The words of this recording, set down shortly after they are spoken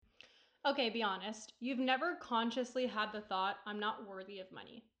Okay, be honest. You've never consciously had the thought, I'm not worthy of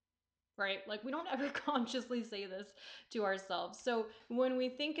money, right? Like, we don't ever consciously say this to ourselves. So, when we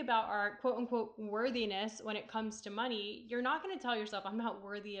think about our quote unquote worthiness when it comes to money, you're not going to tell yourself, I'm not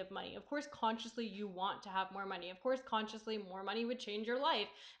worthy of money. Of course, consciously, you want to have more money. Of course, consciously, more money would change your life.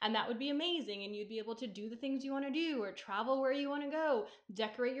 And that would be amazing. And you'd be able to do the things you want to do or travel where you want to go,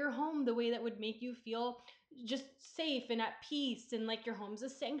 decorate your home the way that would make you feel just safe and at peace, and like your home's a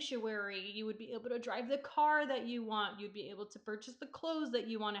sanctuary. You would be able to drive the car that you want. You'd be able to purchase the clothes that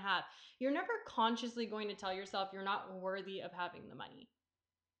you want to have. You're never consciously going to tell yourself you're not worthy of having the money.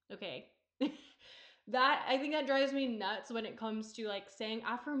 Okay. That, I think that drives me nuts when it comes to like saying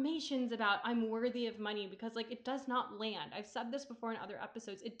affirmations about I'm worthy of money, because like it does not land. I've said this before in other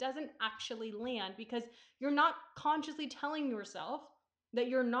episodes. It doesn't actually land because you're not consciously telling yourself that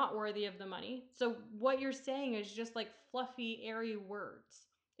you're not worthy of the money. So what you're saying is just like fluffy, airy words.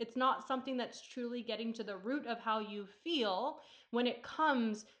 It's not something that's truly getting to the root of how you feel when it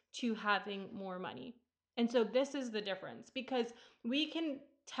comes to having more money. And so this is the difference, because we can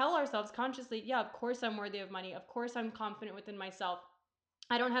tell ourselves consciously, yeah, of course I'm worthy of money. Of course I'm confident within myself.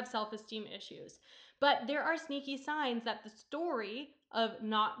 I don't have self-esteem issues. But there are sneaky signs that the story of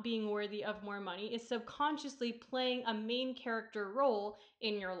not being worthy of more money is subconsciously playing a main character role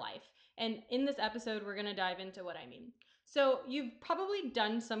in your life. And in this episode, we're going to dive into what I mean. So, you've probably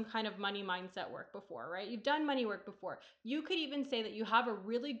done some kind of money mindset work before, right? You've done money work before. You could even say that you have a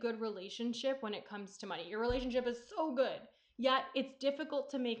really good relationship when it comes to money. Your relationship is so good, yet it's difficult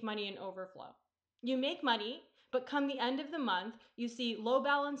to make money in overflow. You make money, but come the end of the month, you see low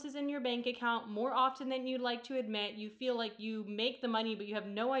balances in your bank account more often than you'd like to admit. You feel like you make the money, but you have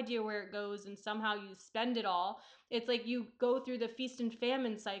no idea where it goes, and somehow you spend it all. It's like you go through the feast and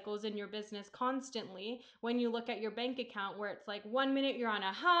famine cycles in your business constantly when you look at your bank account, where it's like 1 minute you're on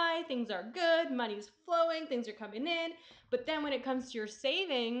a high, things are good, money's flowing, things are coming in. But then when it comes to your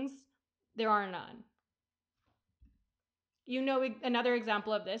savings, there are none. Another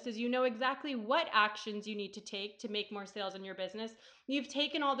example of this is you know exactly what actions you need to take to make more sales in your business. You've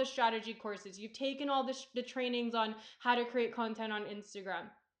taken all the strategy courses, you've taken all the trainings on how to create content on Instagram.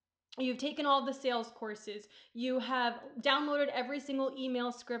 You've taken all the sales courses. You have downloaded every single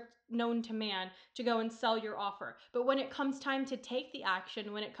email script known to man to go and sell your offer. But when it comes time to take the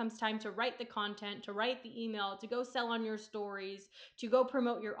action, when it comes time to write the content, to write the email, to go sell on your stories, to go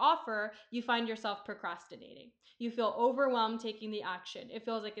promote your offer, you find yourself procrastinating. You feel overwhelmed taking the action. It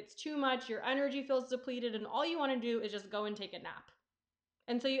feels like it's too much. Your energy feels depleted, and all you want to do is just go and take a nap.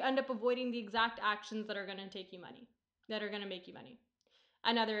 And so you end up avoiding the exact actions that are going to take you money, that are going to make you money.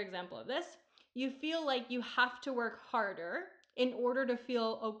 Another example of this, you feel like you have to work harder in order to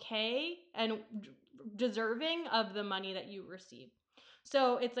feel okay and deserving of the money that you receive.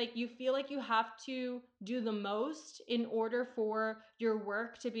 So it's like you feel like you have to do the most in order for your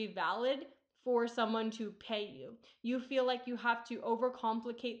work to be valid, for someone to pay you. You feel like you have to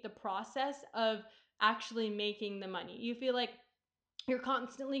overcomplicate the process of actually making the money. You feel like you're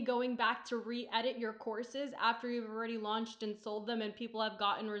constantly going back to re-edit your courses after you've already launched and sold them and people have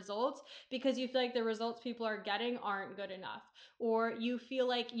gotten results, because you feel like the results people are getting aren't good enough. Or you feel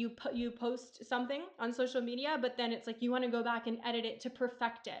like you post something on social media, but then it's like you want to go back and edit it to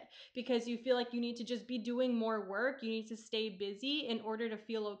perfect it, because you feel like you need to just be doing more work. You need to stay busy in order to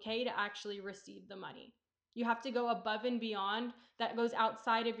feel okay to actually receive the money. You have to go above and beyond, that goes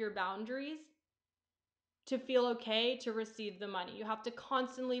outside of your boundaries, to feel okay to receive the money. You have to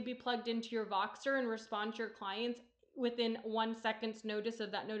constantly be plugged into your Voxer and respond to your clients within 1 second's notice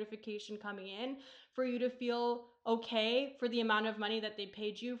of that notification coming in for you to feel okay for the amount of money that they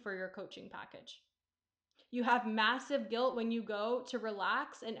paid you for your coaching package. You have massive guilt when you go to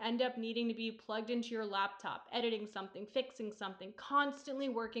relax and end up needing to be plugged into your laptop, editing something, fixing something, constantly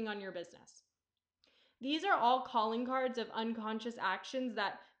working on your business. These are all calling cards of unconscious actions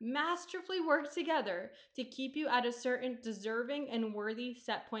that masterfully work together to keep you at a certain deserving and worthy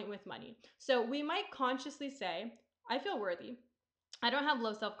set point with money. So we might consciously say, I feel worthy. I don't have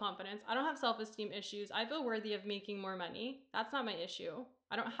low self-confidence. I don't have self-esteem issues. I feel worthy of making more money. That's not my issue.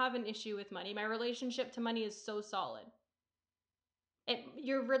 I don't have an issue with money. My relationship to money is so solid.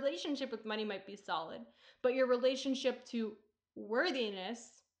 Your relationship with money might be solid, but your relationship to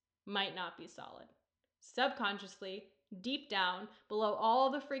worthiness might not be solid. Subconsciously, deep down, below all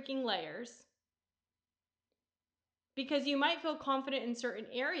the freaking layers, because you might feel confident in certain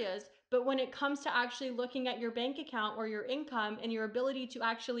areas, but when it comes to actually looking at your bank account or your income and your ability to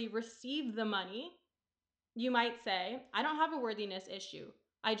actually receive the money, you might say, I don't have a worthiness issue.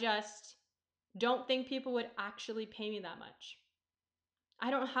 I just don't think people would actually pay me that much. I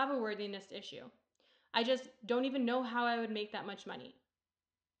don't have a worthiness issue. I just don't even know how I would make that much money.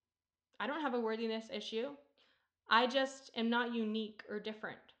 I don't have a worthiness issue. I just am not unique or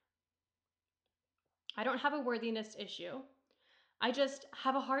different. I don't have a worthiness issue. I just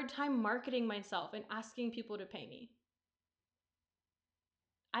have a hard time marketing myself and asking people to pay me.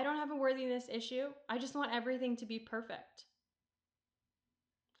 I don't have a worthiness issue. I just want everything to be perfect.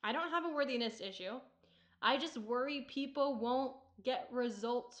 I don't have a worthiness issue. I just worry people won't get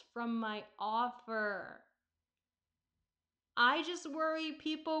results from my offer. I just worry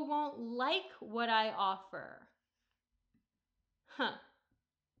people won't like what I offer.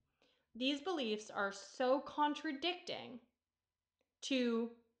 These beliefs are so contradicting to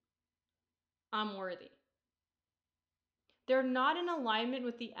I'm worthy. They're not in alignment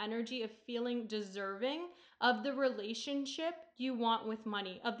with the energy of feeling deserving of the relationship you want with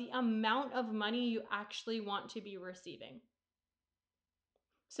money, of the amount of money you actually want to be receiving.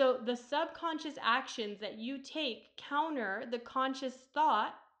 So the subconscious actions that you take counter the conscious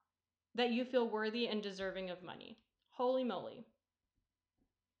thought that you feel worthy and deserving of money. Holy moly.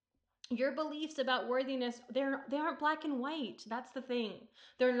 Your beliefs about worthiness, they aren't black and white. That's the thing.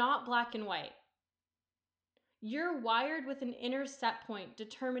 They're not black and white. You're wired with an inner set point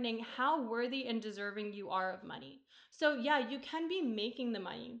determining how worthy and deserving you are of money. So yeah, you can be making the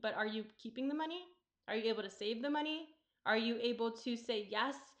money, but are you keeping the money? Are you able to save the money? Are you able to say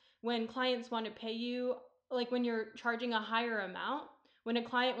yes when clients want to pay you, like when you're charging a higher amount? When a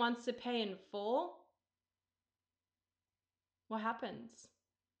client wants to pay in full, what happens?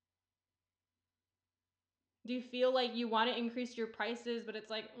 Do you feel like you want to increase your prices, but it's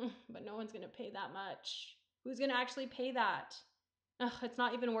like, but no one's going to pay that much? Who's going to actually pay that? Ugh, it's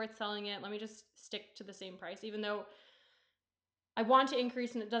not even worth selling it. Let me just stick to the same price, even though I want to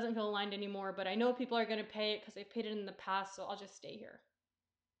increase and it doesn't feel aligned anymore, but I know people are going to pay it because they've paid it in the past, so I'll just stay here.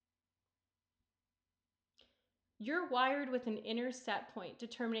 You're wired with an inner set point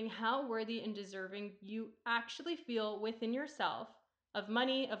determining how worthy and deserving you actually feel within yourself of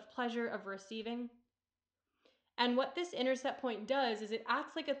money, of pleasure, of receiving. And what this inner set point does is it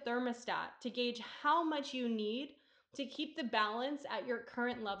acts like a thermostat to gauge how much you need to keep the balance at your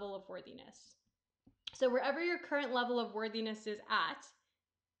current level of worthiness. So wherever your current level of worthiness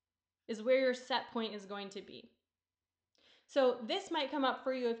is where your set point is going to be. So this might come up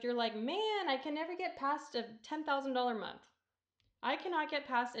for you if you're like, man, I can never get past a $10,000 month. I cannot get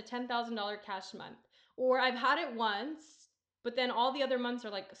past a $10,000 cash month. Or I've had it once, but then all the other months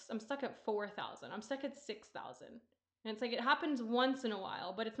are like, I'm stuck at 4,000. I'm stuck at 6,000. And it's like, it happens once in a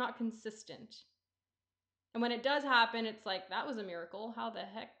while, but it's not consistent. And when it does happen, it's like, that was a miracle. How the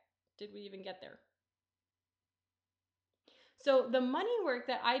heck did we even get there? So the money work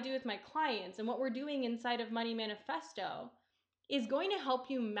that I do with my clients and what we're doing inside of Money Manifesto is going to help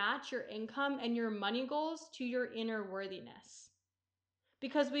you match your income and your money goals to your inner worthiness.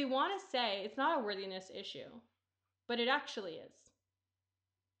 Because we want to say it's not a worthiness issue, but it actually is,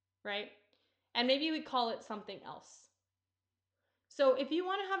 right? And maybe we call it something else. So if you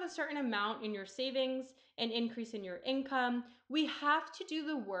want to have a certain amount in your savings, an increase in your income, we have to do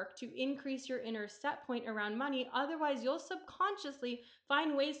the work to increase your inner set point around money. Otherwise, you'll subconsciously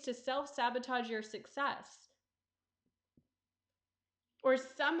find ways to self-sabotage your success or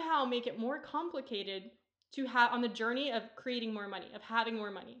somehow make it more complicated to have on the journey of creating more money, of having more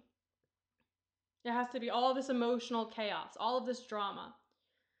money. It has to be all this emotional chaos, all of this drama.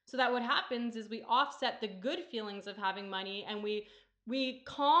 So that what happens is we offset the good feelings of having money and we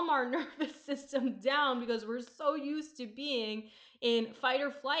calm our nervous system down because we're so used to being in fight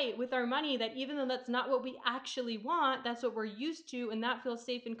or flight with our money that even though that's not what we actually want, that's what we're used to, and that feels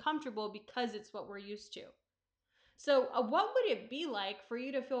safe and comfortable because it's what we're used to. So what would it be like for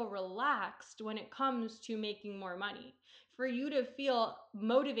you to feel relaxed when it comes to making more money? For you to feel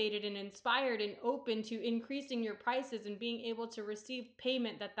motivated and inspired and open to increasing your prices and being able to receive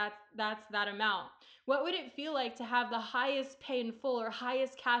payment that's that amount? What would it feel like to have the highest pay in full or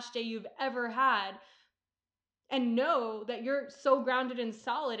highest cash day you've ever had and know that you're so grounded and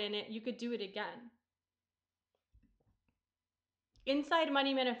solid in it, you could do it again? Inside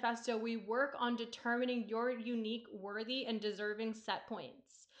Money Manifesto, we work on determining your unique, worthy, and deserving set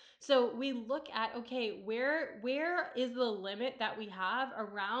points. So we look at, okay, where is the limit that we have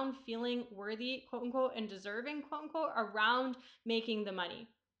around feeling worthy, quote unquote, and deserving, quote unquote, around making the money?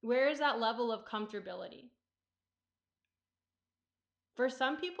 Where is that level of comfortability? For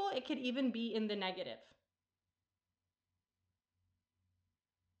some people, it could even be in the negative.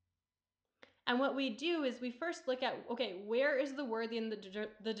 And what we do is we first look at, okay, where is the worthy and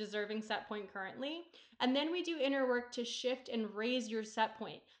the deserving set point currently? And then we do inner work to shift and raise your set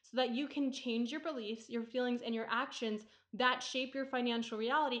point so that you can change your beliefs, your feelings, and your actions that shape your financial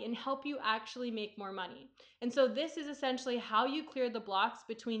reality and help you actually make more money. And so, this is essentially how you clear the blocks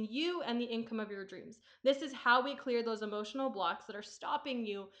between you and the income of your dreams. This is how we clear those emotional blocks that are stopping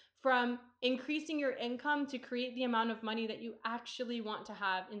you from increasing your income to create the amount of money that you actually want to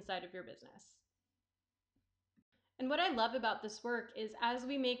have inside of your business. And what I love about this work is as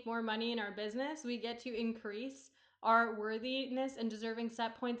we make more money in our business, we get to increase our worthiness and deserving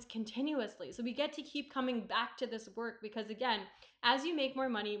set points continuously. So we get to keep coming back to this work because, again, as you make more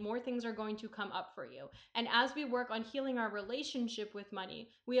money, more things are going to come up for you. And as we work on healing our relationship with money,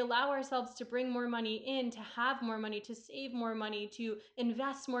 we allow ourselves to bring more money in, to have more money, to save more money, to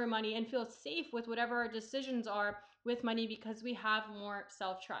invest more money, and feel safe with whatever our decisions are with money because we have more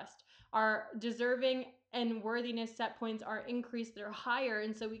self trust. Our deserving and worthiness set points are increased, they're higher,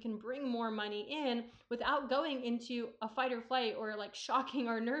 and so we can bring more money in without going into a fight or flight or like shocking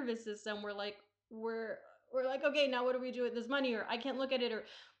our nervous system. We're like, okay, now what do we do with this money? Or I can't look at it, or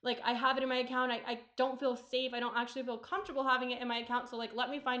like I have it in my account, I don't feel safe, I don't actually feel comfortable having it in my account, so like let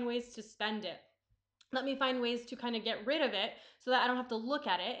me find ways to spend it, let me find ways to kind of get rid of it so that I don't have to look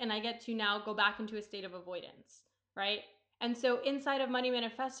at it and I get to now go back into a state of avoidance, right? And so inside of Money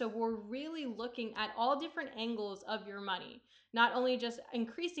Manifesto, we're really looking at all different angles of your money, not only just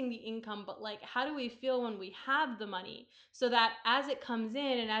increasing the income, but like how do we feel when we have the money so that as it comes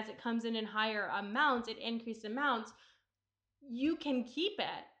in and as it comes in higher amounts, in increased amounts, you can keep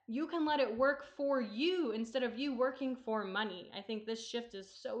it. You can let it work for you instead of you working for money. I think this shift is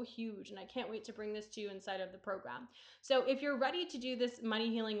so huge, and I can't wait to bring this to you inside of the program. So, if you're ready to do this money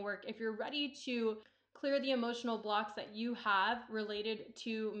healing work, if you're ready to clear the emotional blocks that you have related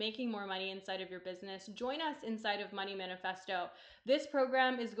to making more money inside of your business, join us inside of Money Manifesto. This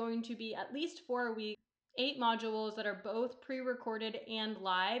program is going to be at least 4 weeks. 8 modules that are both pre recorded and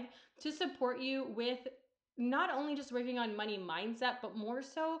live to support you with not only just working on money mindset, but more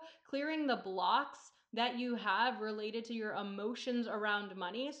so clearing the blocks that you have related to your emotions around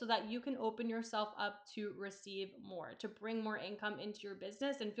money so that you can open yourself up to receive more, to bring more income into your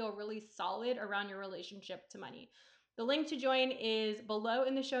business and feel really solid around your relationship to money. The link to join is below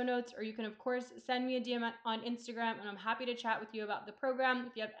in the show notes, or you can, of course, send me a DM on Instagram, and I'm happy to chat with you about the program.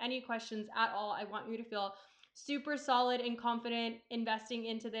 If you have any questions at all, I want you to feel super solid and confident investing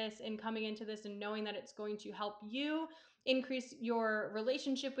into this and coming into this and knowing that it's going to help you increase your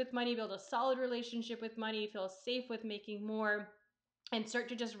relationship with money, build a solid relationship with money, feel safe with making more, and start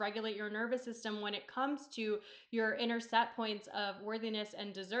to just regulate your nervous system when it comes to your inner set points of worthiness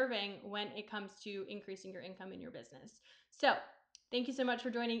and deserving when it comes to increasing your income in your business. So, thank you so much for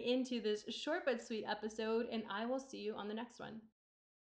joining into this short but sweet episode, and I will see you on the next one.